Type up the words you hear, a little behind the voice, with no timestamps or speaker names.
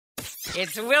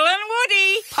It's Will and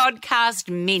Woody Podcast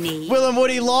Mini. Will and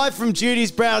Woody live from Judy's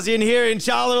Brows Inn here in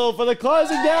Charlottesville for the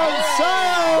closing down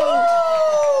sale.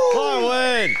 My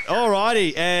word. All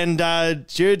righty. And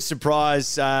Jude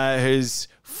Surprise, who's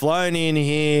flown in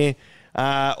here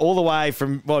all the way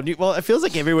from, well, it feels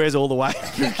like everywhere's all the way.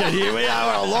 Here we are,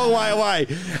 we're a long way away.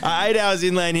 8 hours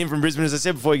inland here from Brisbane. As I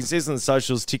said before, you can see us on the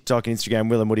socials, TikTok and Instagram,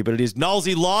 Will and Woody. But it is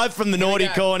Nollsy live from the Naughty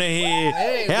Corner here.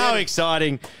 Hey, how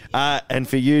exciting. And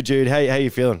for you, Jude, how you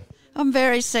feeling? I'm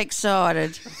very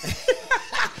excited.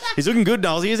 He's looking good,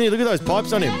 Nollsy, isn't he? Look at those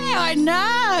pipes on him. Yeah, I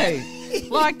know.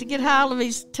 Like to get hold of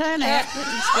his turnout.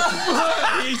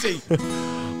 Easy.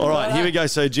 All right, here we go.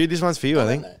 So, Jude, this one's for you, I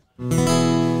think.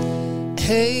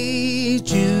 Hey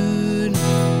Jude,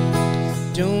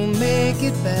 don't make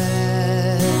it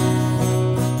bad.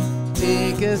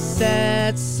 Take a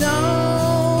sad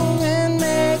song and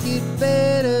make it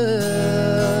better.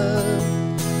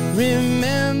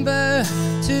 Remember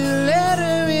to let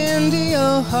her into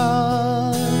your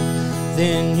heart.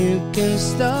 Then you can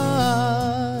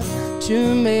start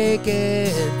to make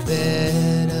it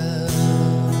better.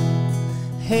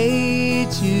 Hey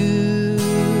Jude,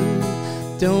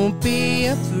 don't be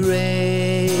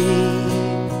afraid.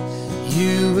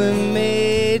 You were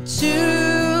made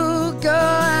to go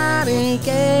out and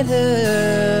get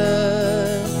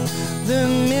her. The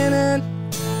minute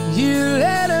you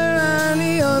let her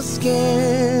under your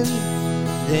skin,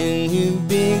 then you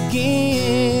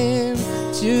begin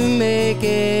to make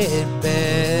it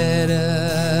better.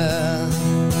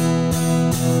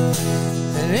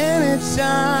 And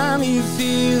anytime you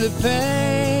feel the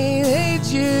pain,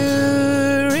 hate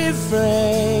you,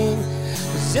 refrain.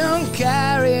 Don't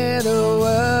carry the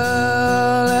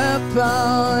world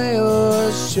upon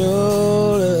your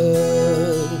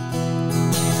shoulder.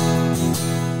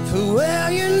 For well,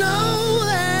 you know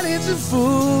that it's a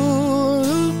fool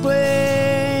who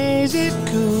plays it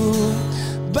cool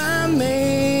by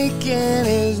making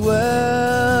his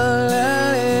world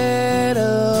a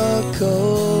little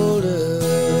colder.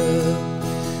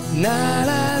 Na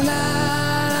na na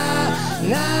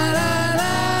na na na.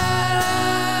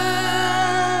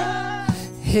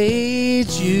 Hey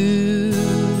Jude,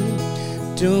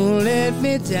 don't let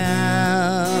me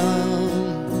down.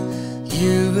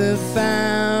 You have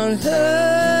found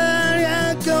her,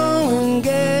 yeah, go and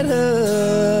get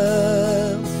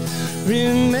her.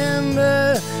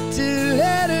 Remember to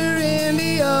let her into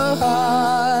your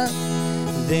heart.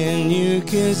 Then you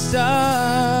can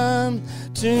start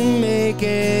to make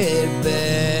it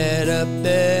better,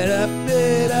 better,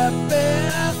 better, better, better,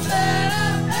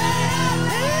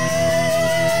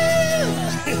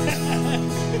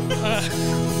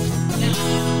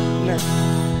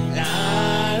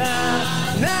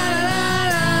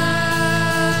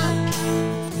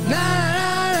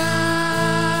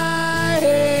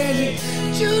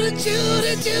 Judy,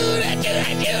 Judy, Judy,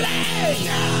 Judy, Judy.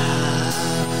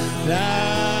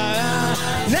 Na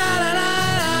na na na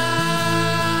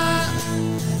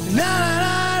na na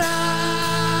na.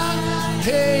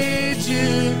 Hey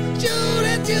Jude,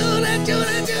 Judy, Judy,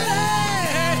 Judy, Judy.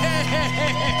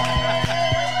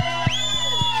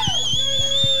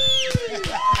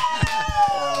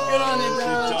 Good on you,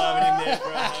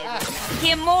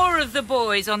 Hear more of the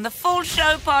boys on the Full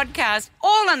Show podcast,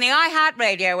 all on the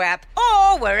iHeartRadio app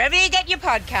or wherever you get your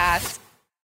podcasts.